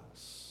for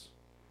us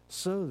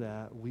so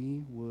that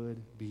we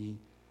would be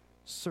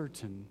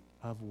certain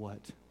of what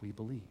we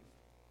believe.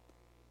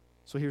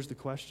 So here's the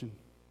question.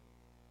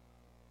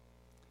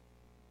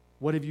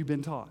 What have you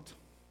been taught?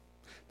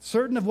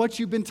 Certain of what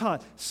you've been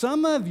taught.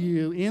 Some of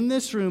you in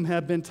this room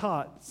have been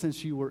taught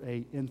since you were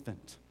an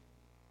infant.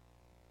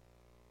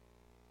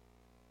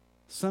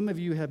 Some of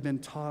you have been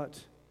taught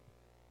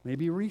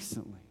maybe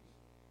recently.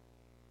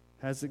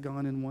 Has it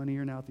gone in one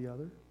ear and out the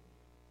other?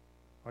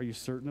 Are you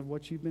certain of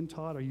what you've been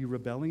taught? Are you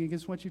rebelling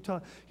against what you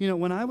taught? You know,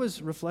 when I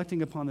was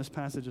reflecting upon this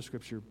passage of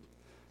Scripture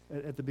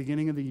at the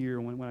beginning of the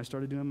year, when I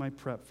started doing my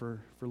prep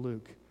for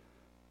Luke,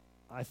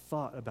 I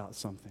thought about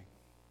something.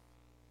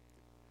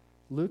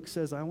 Luke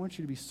says, I want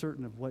you to be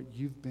certain of what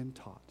you've been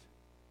taught.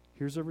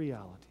 Here's a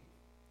reality.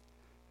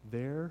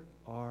 There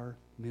are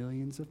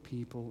millions of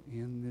people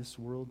in this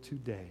world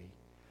today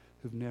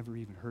who've never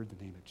even heard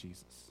the name of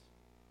Jesus.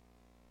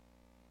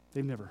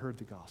 They've never heard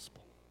the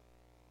gospel.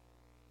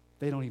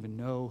 They don't even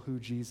know who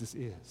Jesus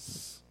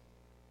is.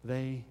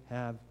 They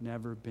have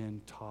never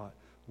been taught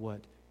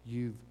what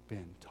you've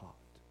been taught.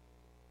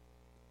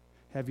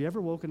 Have you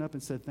ever woken up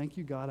and said, thank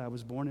you, God, I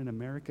was born in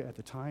America at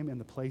the time and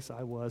the place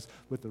I was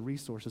with the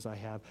resources I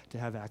have to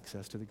have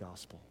access to the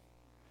gospel?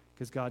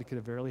 Because God could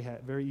have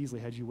very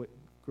easily had you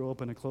grow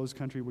up in a closed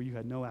country where you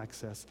had no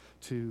access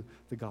to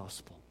the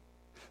gospel.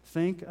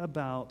 Think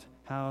about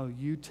how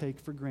you take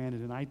for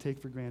granted, and I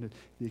take for granted,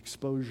 the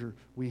exposure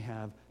we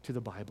have to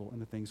the Bible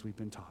and the things we've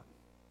been taught.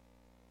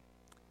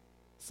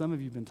 Some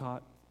of you have been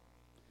taught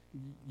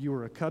you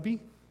were a cubby,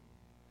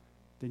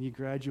 then you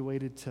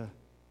graduated to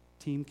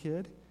Team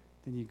Kid,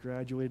 then you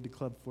graduated to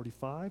Club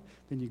 45,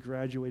 then you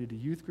graduated to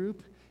youth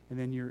group, and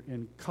then you're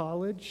in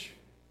college.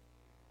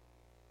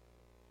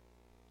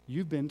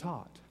 You've been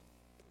taught.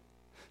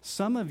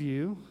 Some of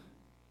you,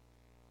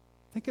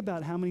 think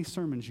about how many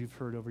sermons you've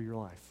heard over your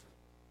life.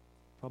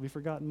 Probably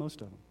forgotten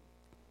most of them.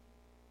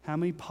 How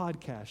many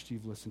podcasts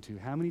you've listened to,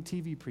 how many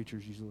TV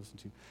preachers you've listened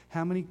to,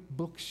 how many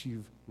books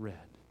you've read.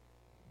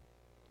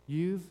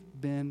 You've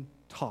been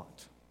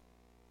taught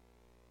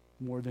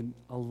more than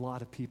a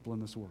lot of people in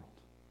this world.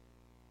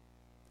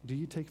 Do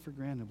you take for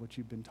granted what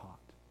you've been taught?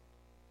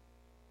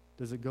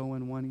 Does it go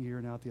in one ear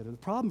and out the other? The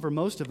problem for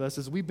most of us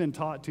is we've been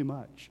taught too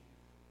much.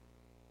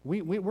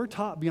 We're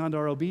taught beyond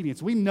our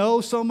obedience. We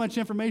know so much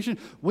information.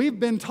 We've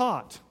been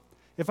taught.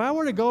 If I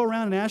were to go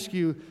around and ask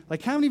you,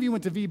 like, how many of you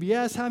went to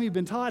VBS? How many have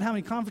been taught? How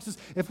many conferences?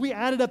 If we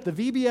added up the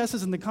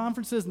VBSs and the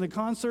conferences and the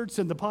concerts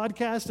and the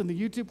podcasts and the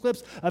YouTube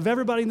clips of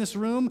everybody in this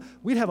room,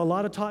 we'd have a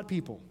lot of taught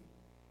people.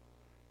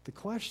 The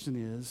question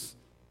is,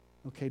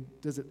 okay,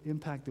 does it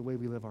impact the way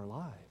we live our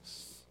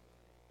lives?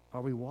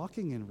 Are we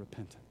walking in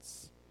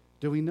repentance?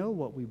 Do we know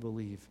what we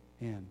believe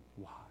and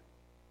why?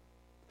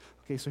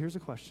 Okay, so here's a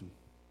question.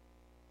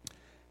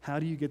 How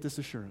do you get this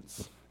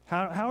assurance?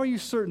 How are you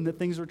certain that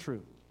things are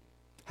true?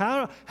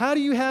 How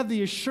do you have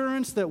the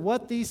assurance that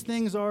what these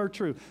things are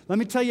true? Let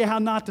me tell you how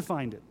not to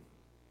find it.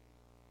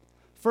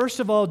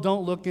 First of all,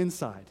 don't look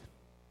inside.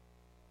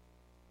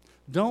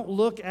 Don't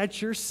look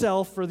at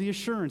yourself for the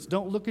assurance.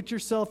 Don't look at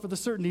yourself for the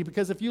certainty,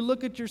 because if you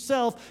look at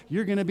yourself,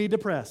 you're going to be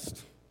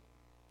depressed.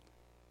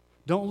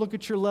 Don't look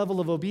at your level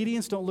of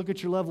obedience. Don't look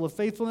at your level of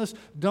faithfulness.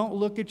 Don't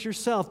look at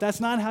yourself. That's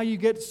not how you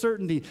get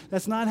certainty.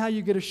 That's not how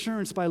you get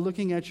assurance, by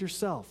looking at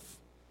yourself.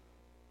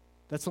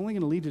 That's only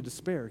going to lead to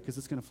despair, because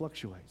it's going to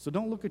fluctuate. So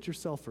don't look at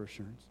yourself for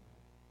assurance.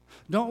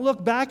 Don't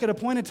look back at a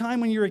point in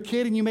time when you were a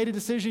kid and you made a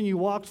decision, you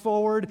walked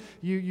forward,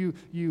 you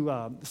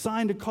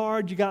signed a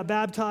card, you got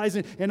baptized,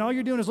 and all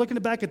you're doing is looking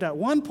back at that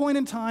one point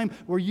in time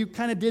where you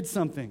kind of did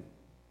something.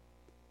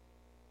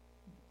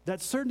 That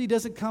certainty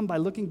doesn't come by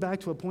looking back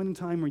to a point in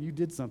time where you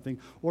did something,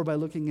 or by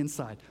looking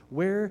inside.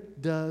 Where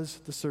does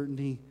the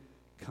certainty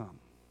come?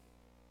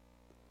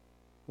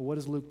 Well, what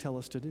does Luke tell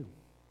us to do?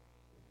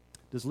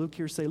 Does Luke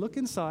here say, look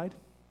inside?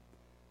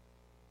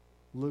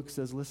 Luke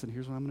says, listen,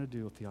 here's what I'm going to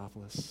do,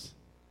 Theophilus.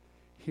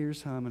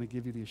 Here's how I'm going to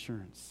give you the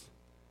assurance.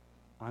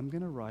 I'm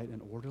going to write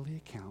an orderly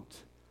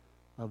account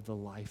of the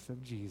life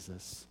of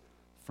Jesus,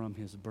 from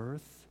his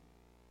birth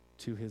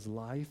to his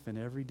life in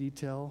every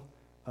detail,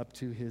 up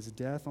to his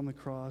death on the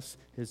cross,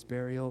 his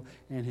burial,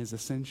 and his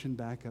ascension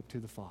back up to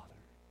the Father.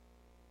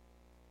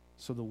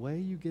 So the way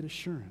you get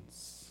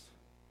assurance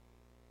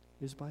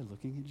is by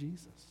looking at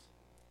Jesus.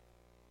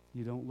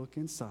 You don't look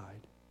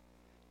inside.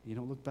 You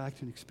don't look back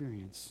to an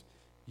experience.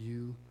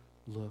 You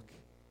look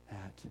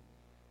at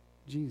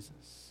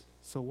Jesus.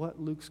 So what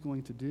Luke's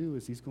going to do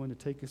is he's going to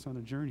take us on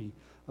a journey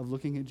of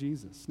looking at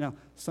Jesus. Now,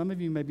 some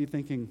of you may be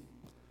thinking,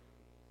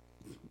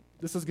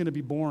 this is going to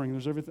be boring.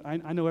 There's everything.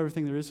 I know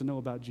everything there is to know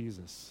about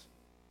Jesus.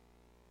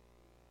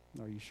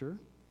 Are you sure?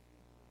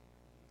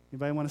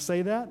 Anybody want to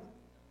say that?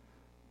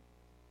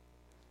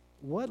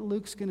 What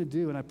Luke's going to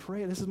do, and I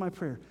pray, this is my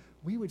prayer,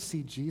 we would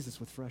see Jesus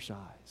with fresh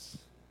eyes.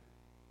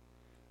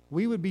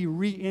 We would be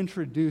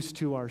reintroduced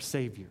to our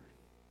Savior,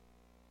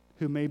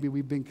 who maybe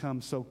we've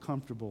become so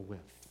comfortable with.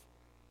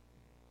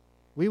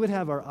 We would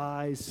have our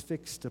eyes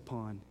fixed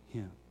upon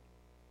him.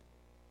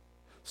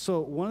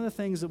 So one of the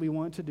things that we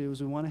want to do is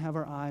we want to have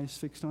our eyes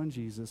fixed on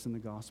Jesus in the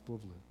Gospel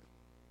of Luke.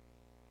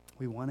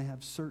 We want to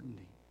have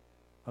certainty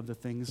of the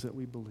things that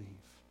we believe.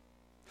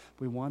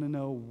 We want to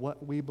know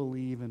what we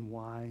believe and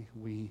why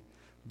we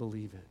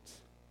believe it.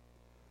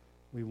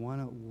 We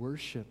want to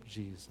worship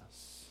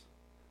Jesus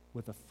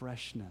with a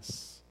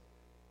freshness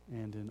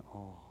and an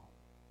awe.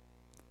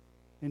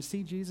 And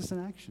see Jesus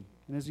in action.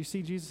 And as you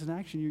see Jesus in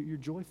action, you're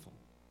joyful.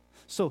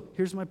 So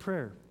here's my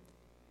prayer.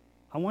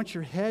 I want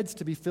your heads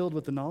to be filled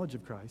with the knowledge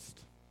of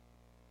Christ,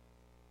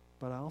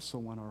 but I also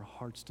want our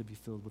hearts to be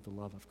filled with the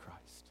love of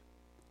Christ,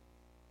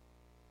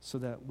 so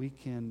that we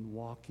can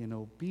walk in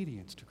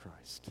obedience to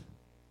Christ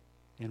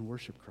and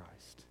worship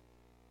Christ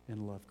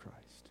and love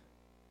Christ.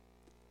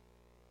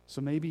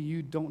 So maybe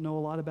you don't know a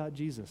lot about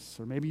Jesus,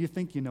 or maybe you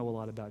think you know a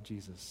lot about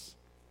Jesus.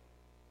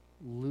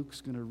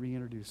 Luke's going to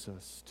reintroduce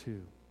us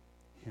to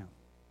him.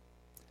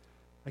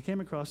 I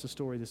came across a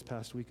story this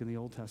past week in the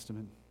Old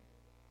Testament.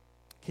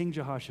 King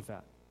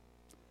Jehoshaphat.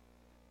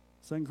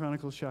 2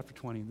 Chronicles chapter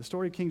 20. The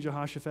story of King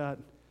Jehoshaphat.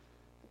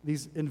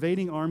 These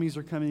invading armies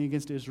are coming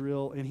against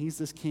Israel, and he's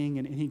this king,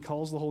 and he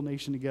calls the whole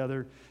nation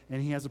together,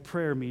 and he has a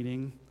prayer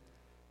meeting.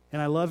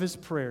 And I love his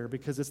prayer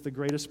because it's the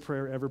greatest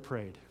prayer ever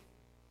prayed.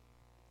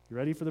 You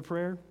ready for the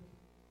prayer?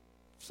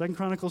 2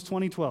 Chronicles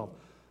 20:12.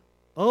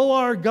 O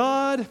our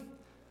God,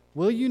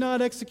 will you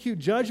not execute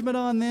judgment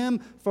on them?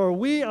 For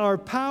we are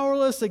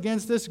powerless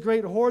against this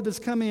great horde that's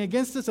coming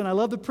against us. And I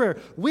love the prayer.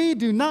 We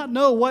do not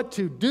know what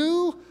to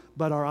do,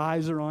 but our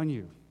eyes are on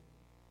you.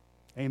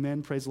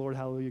 Amen. Praise the Lord.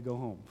 Hallelujah. Go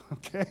home.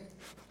 Okay?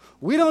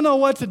 We don't know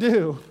what to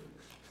do.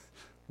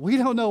 We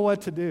don't know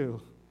what to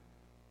do,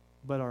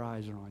 but our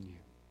eyes are on you.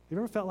 You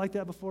ever felt like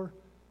that before?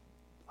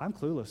 I'm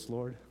clueless,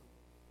 Lord.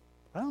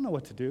 I don't know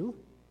what to do.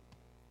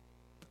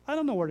 I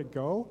don't know where to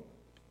go.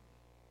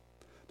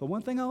 But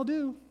one thing I'll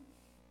do,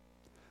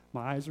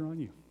 my eyes are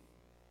on you.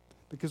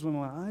 Because when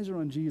my eyes are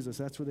on Jesus,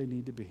 that's where they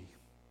need to be.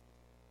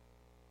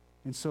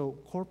 And so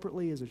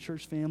corporately, as a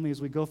church family, as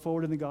we go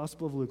forward in the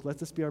Gospel of Luke, let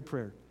this be our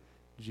prayer.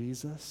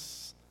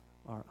 Jesus,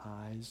 our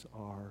eyes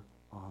are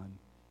on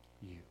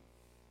you.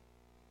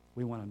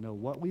 We want to know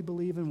what we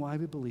believe and why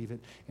we believe it,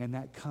 and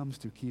that comes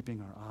through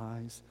keeping our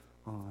eyes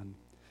on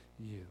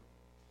you.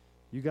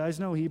 You guys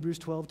know Hebrews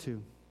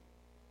 12:2.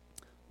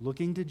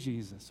 Looking to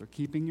Jesus, or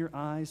keeping your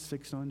eyes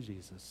fixed on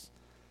Jesus,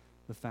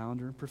 the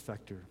founder and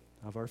perfecter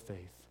of our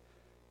faith,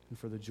 and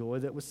for the joy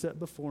that was set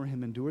before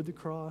him, endured the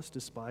cross,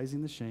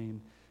 despising the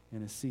shame,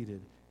 and is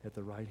seated at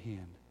the right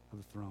hand of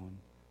the throne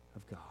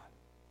of God.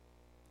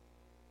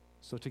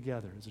 So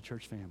together, as a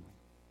church family,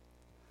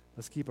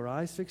 let's keep our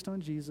eyes fixed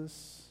on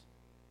Jesus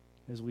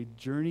as we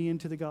journey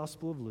into the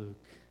Gospel of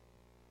Luke,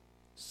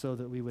 so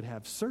that we would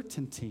have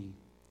certainty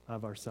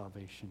of our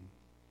salvation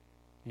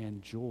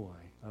and joy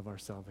of our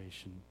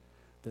salvation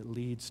that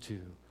leads to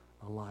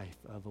a life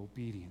of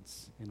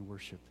obedience and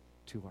worship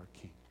to our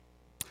King.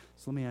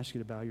 So let me ask you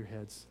to bow your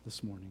heads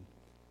this morning.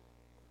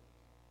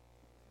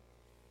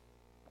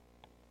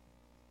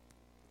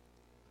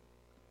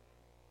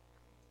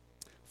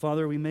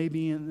 Father, we may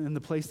be in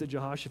the place that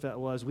Jehoshaphat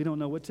was. We don't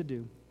know what to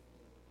do.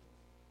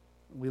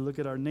 We look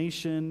at our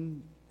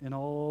nation and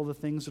all the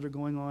things that are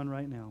going on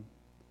right now.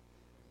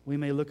 We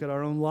may look at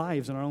our own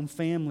lives and our own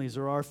families,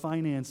 or our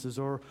finances,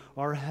 or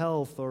our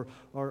health, or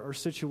our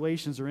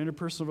situations, or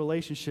interpersonal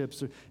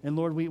relationships. And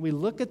Lord, we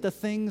look at the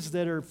things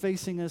that are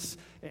facing us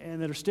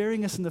and that are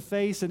staring us in the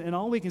face, and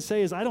all we can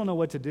say is, I don't know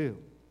what to do.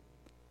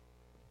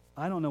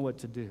 I don't know what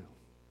to do.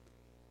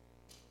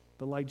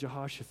 But like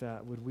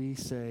Jehoshaphat, would we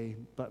say,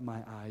 but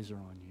my eyes are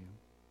on you.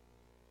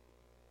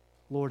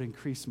 Lord,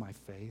 increase my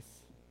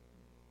faith.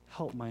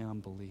 Help my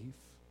unbelief.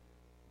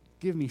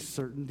 Give me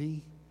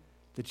certainty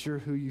that you're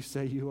who you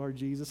say you are,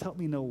 Jesus. Help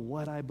me know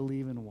what I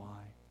believe and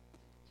why.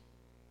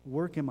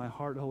 Work in my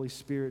heart, Holy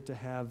Spirit, to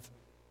have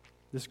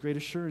this great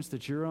assurance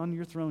that you're on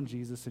your throne,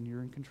 Jesus, and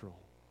you're in control.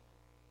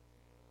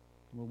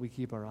 Will we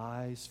keep our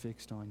eyes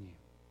fixed on you?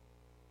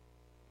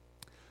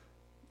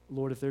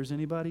 Lord, if there's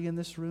anybody in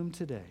this room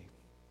today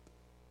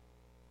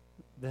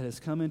that has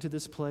come into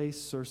this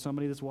place, or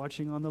somebody that's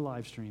watching on the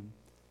live stream,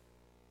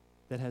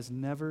 that has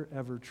never,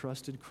 ever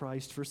trusted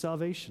Christ for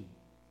salvation,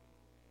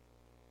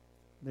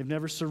 they've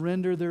never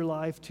surrendered their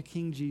life to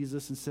King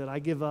Jesus and said, I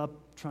give up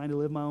trying to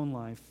live my own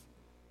life.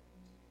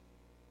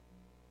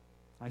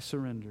 I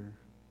surrender.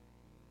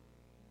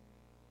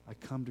 I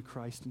come to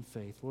Christ in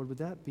faith. Lord, would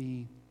that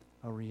be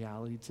a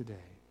reality today?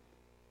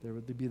 There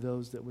would be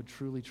those that would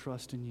truly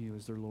trust in you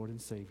as their Lord and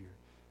Savior,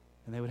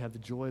 and they would have the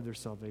joy of their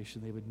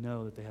salvation. They would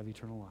know that they have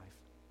eternal life.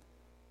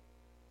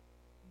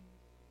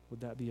 Would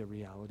that be a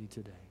reality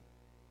today?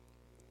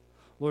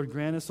 Lord,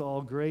 grant us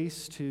all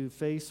grace to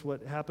face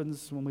what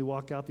happens when we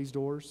walk out these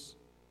doors.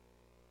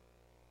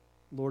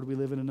 Lord, we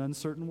live in an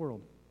uncertain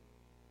world,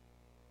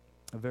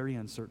 a very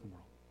uncertain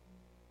world,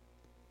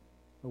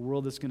 a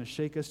world that's going to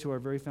shake us to our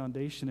very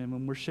foundation. And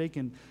when we're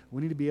shaken,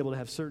 we need to be able to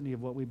have certainty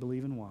of what we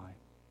believe and why.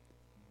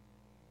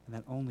 And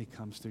that only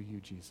comes through you,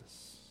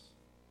 Jesus.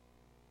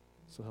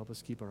 So help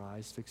us keep our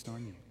eyes fixed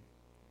on you,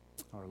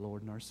 our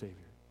Lord and our Savior.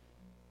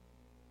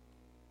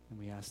 And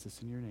we ask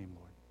this in your name,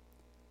 Lord.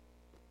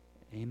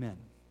 Amen.